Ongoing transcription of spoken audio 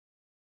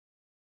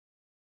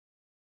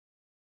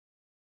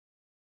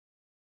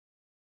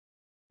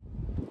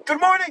Good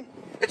morning.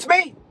 It's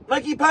me,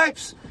 Mikey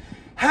Pipes.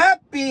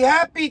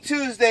 Happy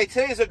Tuesday.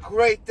 Today's a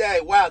great day.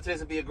 Wow, today's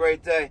going to be a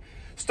great day.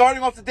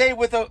 Starting off the day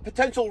with a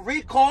potential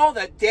recall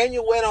that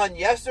Daniel went on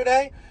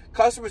yesterday.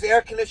 Customer's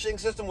air conditioning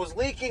system was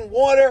leaking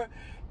water,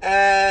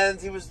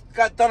 and he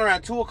got done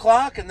around 2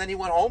 o'clock, and then he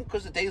went home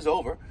because the day's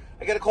over.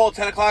 I got a call at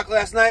 10 o'clock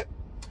last night.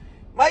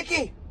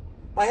 Mikey,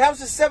 my house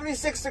is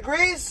 76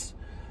 degrees.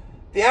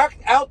 The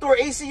outdoor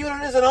AC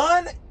unit isn't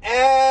on,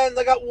 and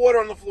I got water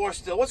on the floor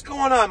still. What's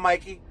going on,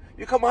 Mikey?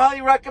 You come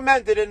highly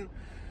recommended, and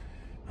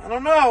I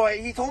don't know.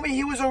 He told me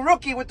he was a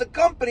rookie with the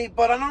company,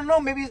 but I don't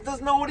know. Maybe he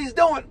doesn't know what he's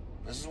doing.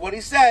 This is what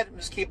he said. I'm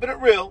just keeping it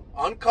real,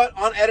 uncut,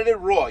 unedited,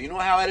 raw. You know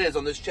how it is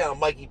on this channel,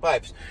 Mikey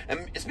Pipes.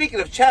 And speaking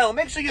of channel,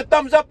 make sure you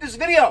thumbs up this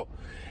video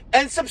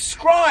and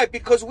subscribe,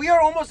 because we are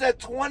almost at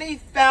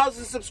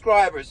 20,000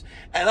 subscribers,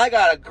 and I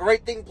got a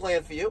great thing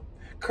planned for you,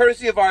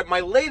 courtesy of my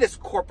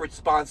latest corporate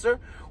sponsor.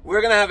 We're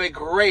going to have a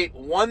great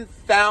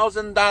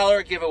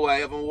 $1,000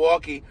 giveaway of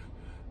Milwaukee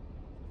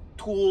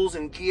tools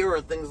and gear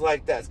and things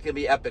like that. It's going to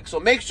be epic. So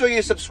make sure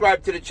you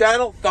subscribe to the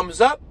channel, thumbs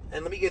up,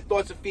 and let me get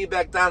thoughts and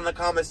feedback down in the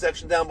comment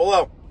section down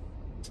below.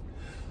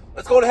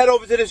 Let's go and head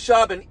over to this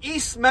shop in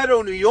East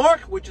Meadow, New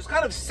York, which is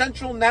kind of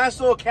central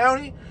Nassau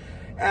County.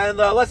 And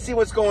let's see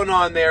what's going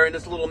on there in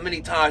this little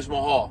mini Taj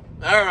Mahal.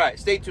 All right,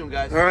 stay tuned,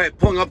 guys. All right,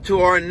 pulling up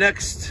to our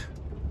next,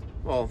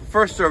 well, the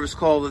first service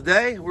call of the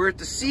day. We're at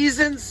the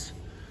Seasons.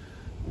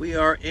 We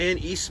are in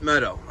East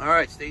Meadow. All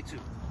right, stay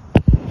tuned.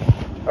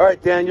 All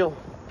right, Daniel.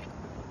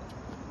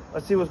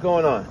 Let's see what's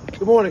going on.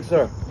 Good morning,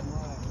 sir.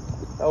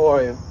 How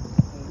are you?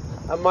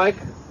 I'm Mike.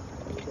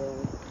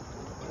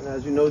 And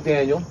as you know,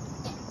 Daniel.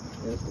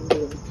 Yes, we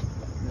do.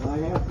 Now I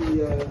have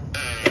the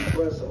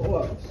compressor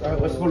off. So all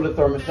right, let's go to the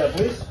thermostat,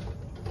 please.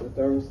 The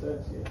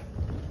thermostat, yeah.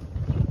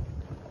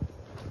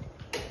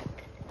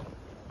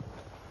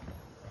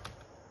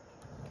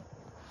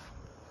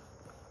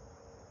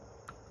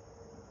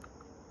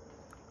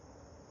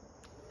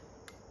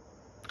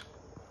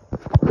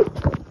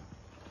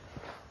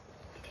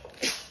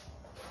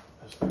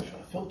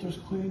 Filter's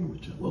clean,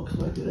 which it looks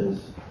like it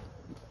is.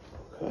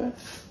 Okay.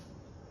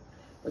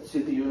 Let's see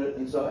the unit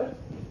inside.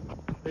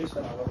 Thank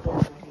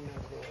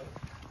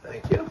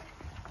you.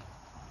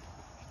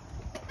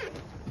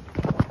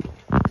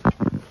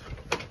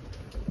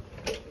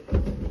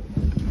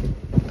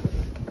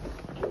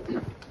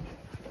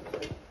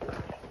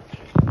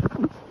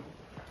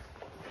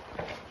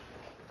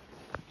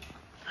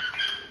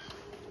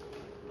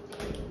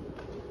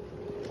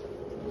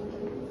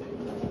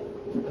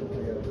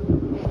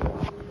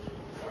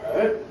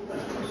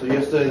 So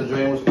yesterday the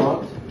drain was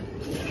blocked.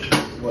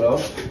 What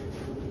else?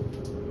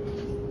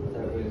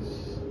 That was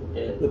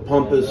it. The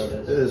pump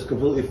is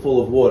completely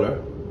full of water.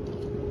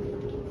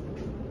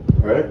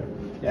 All right?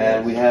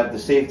 And we have the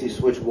safety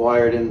switch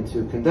wired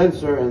into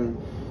condenser, and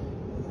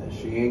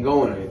she ain't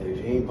going anything.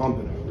 She ain't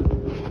pumping.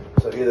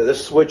 So either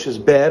this switch is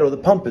bad or the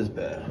pump is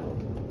bad.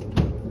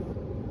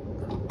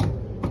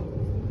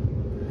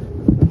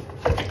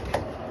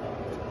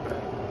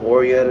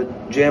 Or you had a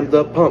jammed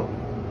up pump.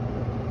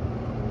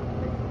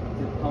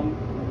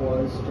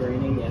 Was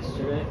draining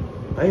yesterday.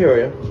 I hear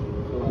you.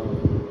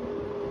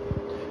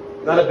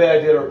 Not a bad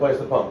idea to replace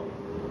the pump.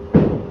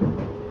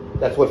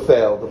 That's what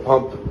failed. The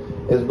pump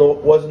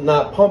was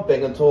not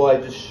pumping until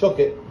I just shook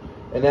it,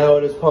 and now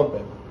it is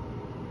pumping.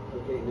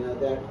 Okay, now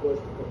that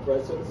caused the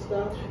compressor to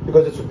stop?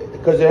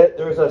 Because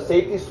there's a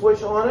safety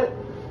switch on it.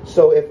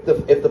 So if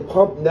the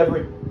pump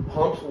never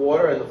pumps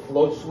water and the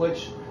float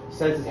switch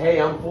senses, hey,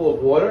 I'm full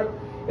of water,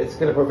 it's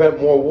going to prevent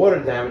more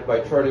water damage by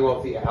turning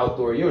off the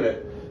outdoor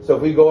unit. So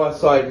if we go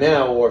outside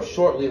now or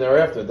shortly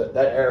thereafter,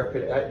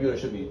 that unit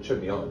should be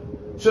on.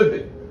 Should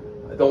be.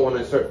 I don't want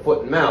to insert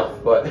foot and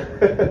mouth, but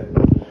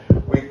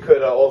we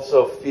could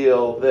also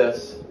feel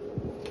this.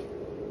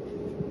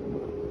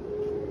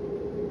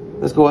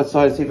 Let's go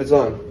outside and see if it's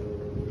on.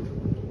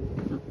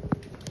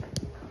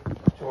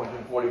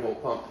 240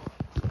 volt pump.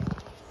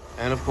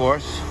 And of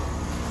course,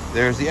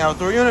 there's the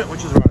outdoor unit,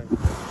 which is running.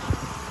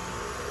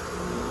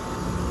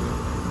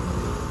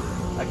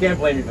 I can't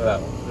blame you for that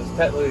one. It's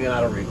technically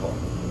not a recall.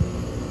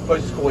 But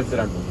it's just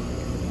coincidental.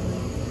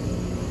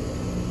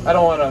 I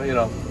don't want to, you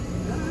know.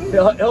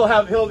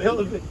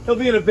 He'll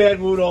be in a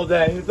bad mood all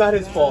day. It's not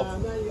his fault.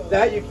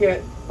 That you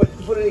can't. But did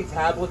you put any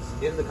tablets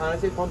in the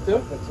condensate pump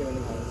too?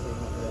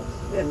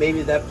 Yeah,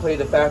 maybe that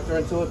played a factor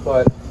into it,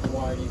 but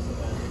Why do you say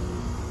that?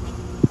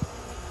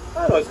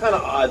 I don't know. It's kind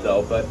of odd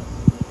though. But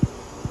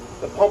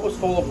the pump was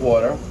full of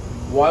water.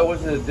 Why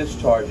wasn't it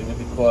discharging it?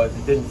 Because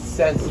it didn't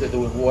sense that there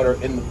was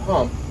water in the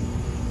pump.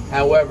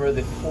 However,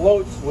 the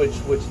float switch,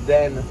 which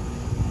then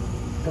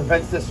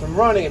prevents this from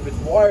running, if it's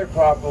wired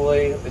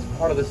properly, it's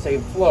part of the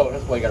same flow.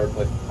 That's why you got to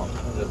replace the pump.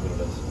 That's what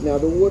it is. Now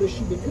the water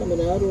should be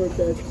coming out, or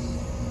that's...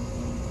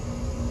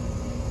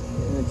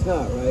 And it's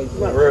not, right?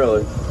 Not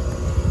really.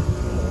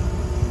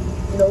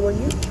 You know, when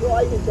you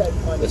tried it that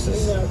time, it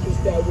came out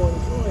just that one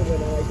time,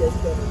 and I guess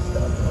then it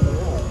stopped coming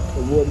out.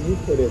 The water you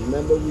put in,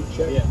 remember we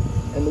checked?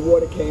 Yeah. And the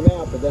water came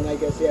out, but then I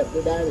guess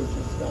after that it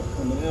just stopped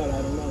coming out.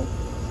 I don't know.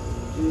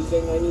 So you're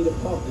saying I need a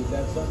pump? Is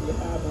that something you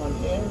have on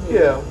hand?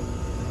 Yeah.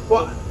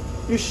 Well,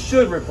 you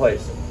should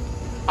replace it.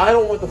 I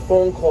don't want the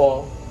phone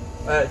call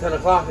at 10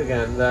 o'clock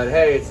again that,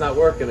 hey, it's not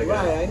working again.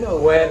 Right, I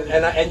know.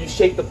 And you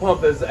shake the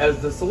pump as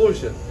the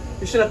solution.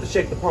 You shouldn't have to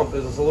shake the pump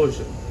as a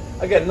solution.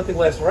 Again, nothing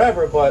lasts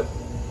forever, but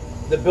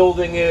the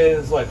building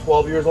is, like,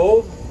 12 years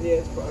old. Yeah,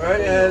 it's probably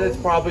right, and it's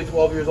probably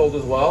 12 years old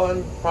as well,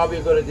 and probably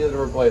a good idea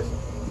to replace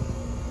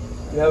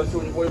it. You have a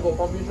 240-volt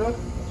pump in your truck?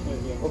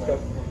 Okay.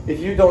 If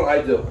you don't,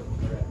 I do.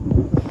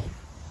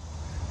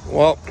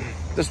 Well,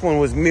 this one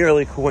was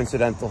merely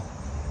coincidental.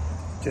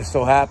 Just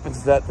so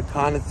happens that the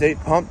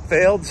condensate pump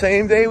failed the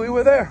same day we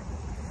were there.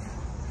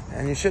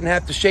 And you shouldn't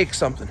have to shake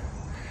something.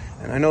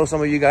 And I know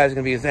some of you guys are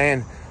going to be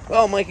saying,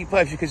 well, Mikey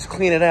Pipes, you could just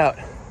clean it out.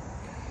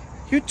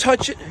 You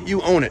touch it,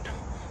 you own it.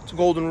 It's a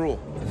golden rule.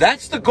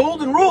 That's the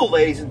golden rule,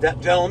 ladies and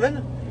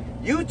gentlemen.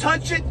 You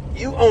touch it,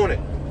 you own it.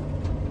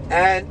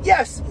 And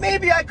yes,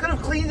 maybe I could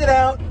have cleaned it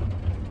out.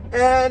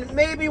 And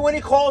maybe when he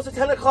calls at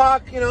 10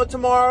 o'clock, you know,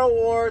 tomorrow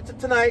or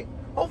tonight,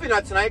 hopefully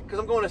not tonight, because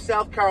I'm going to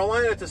South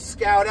Carolina to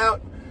scout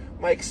out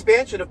my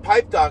expansion of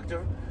Pipe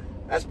Doctor,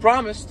 as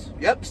promised.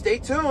 Yep, stay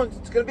tuned.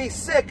 It's going to be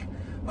sick.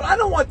 But I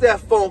don't want that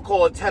phone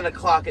call at 10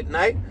 o'clock at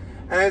night.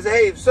 And I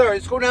say, hey, sir,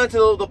 just go down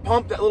to the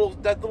pump, that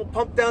little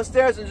pump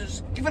downstairs, and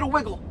just give it a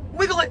wiggle.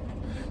 Wiggle it.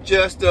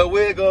 Just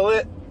wiggle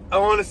it. I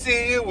want to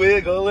see you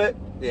wiggle it.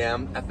 Yeah,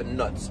 I'm effing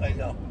nuts. I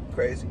know.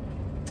 Crazy.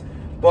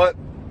 But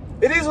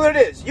it is what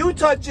it is. You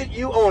touch it,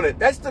 you own it.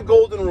 That's the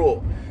golden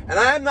rule. And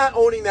I am not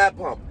owning that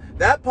pump.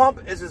 That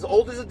pump is as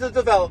old as the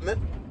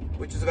development,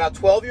 which is about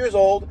 12 years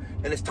old,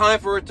 and it's time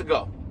for it to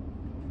go.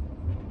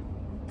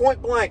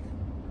 Point blank.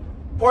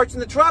 Parts in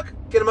the truck,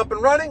 get him up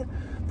and running.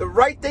 The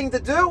right thing to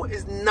do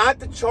is not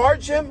to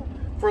charge him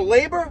for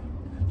labor,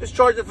 just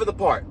charge him for the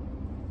part,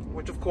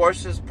 which of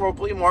course is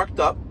appropriately marked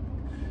up.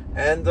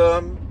 And,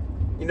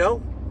 you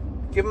know,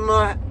 give him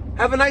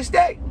have a nice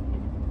day.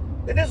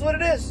 It is what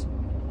it is.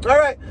 All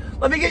right,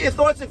 let me get your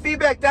thoughts and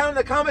feedback down in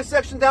the comment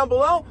section down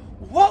below.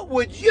 What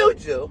would you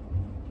do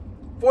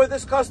for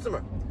this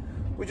customer?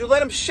 Would you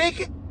let him shake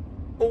it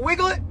or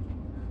wiggle it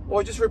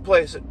or just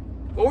replace it?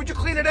 Or would you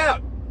clean it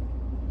out?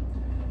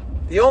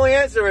 The only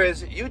answer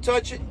is you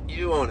touch it,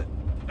 you own it.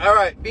 All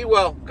right, be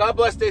well. God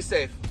bless, stay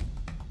safe.